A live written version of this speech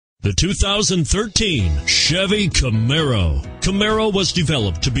The 2013 Chevy Camaro. Camaro was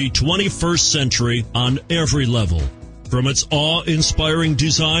developed to be 21st century on every level. From its awe-inspiring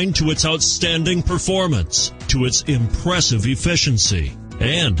design to its outstanding performance, to its impressive efficiency,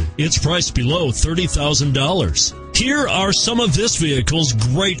 and it's priced below $30,000. Here are some of this vehicle's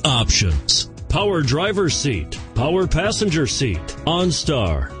great options: power driver's seat, power passenger seat,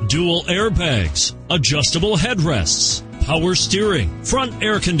 OnStar, dual airbags, adjustable headrests, power steering, front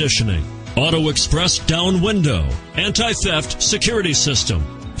air conditioning, auto express down window, anti-theft security system,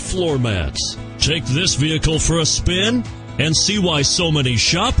 floor mats. Take this vehicle for a spin and see why so many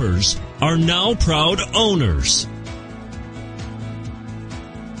shoppers are now proud owners.